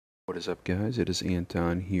What is up, guys? It is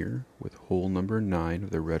Anton here with hole number 9 of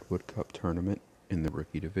the Redwood Cup tournament in the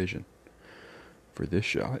rookie division. For this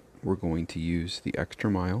shot, we're going to use the extra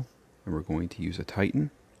mile, and we're going to use a Titan.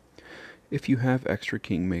 If you have extra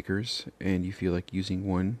kingmakers and you feel like using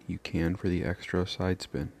one, you can for the extra side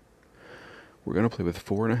spin. We're going to play with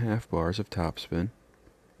 4.5 bars of topspin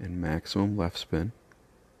and maximum left spin,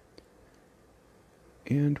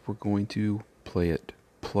 and we're going to play it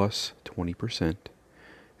plus 20%.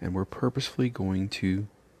 And we're purposefully going to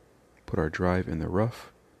put our drive in the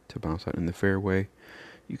rough to bounce out in the fairway.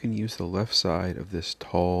 You can use the left side of this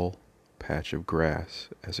tall patch of grass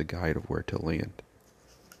as a guide of where to land.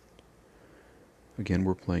 Again,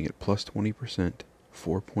 we're playing at plus 20%,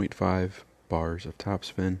 4.5 bars of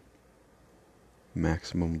topspin,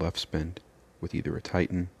 maximum left spin with either a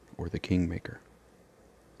Titan or the Kingmaker.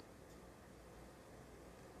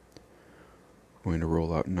 We're going to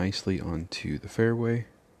roll out nicely onto the fairway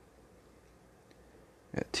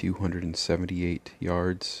at 278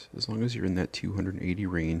 yards. As long as you're in that 280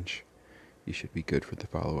 range, you should be good for the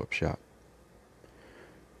follow-up shot.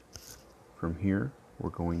 From here, we're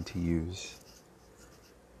going to use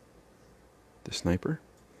the sniper,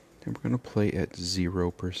 and we're going to play at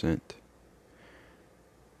 0%.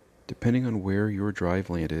 Depending on where your drive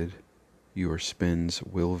landed, your spins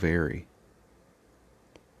will vary.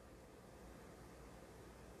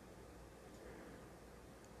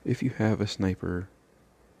 If you have a sniper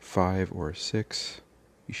 5 or a 6,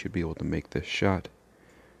 you should be able to make this shot,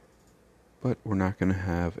 but we're not going to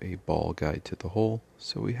have a ball guide to the hole,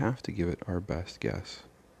 so we have to give it our best guess.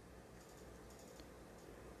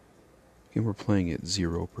 Again, we're playing at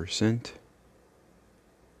 0%.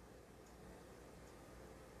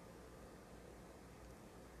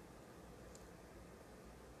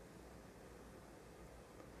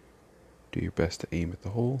 Do your best to aim at the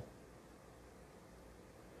hole.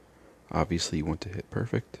 Obviously, you want to hit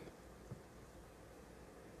perfect.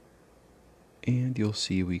 And you'll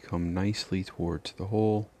see we come nicely towards the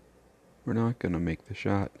hole. We're not going to make the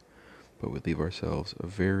shot, but we leave ourselves a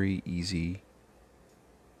very easy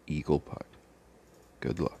eagle putt.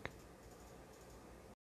 Good luck.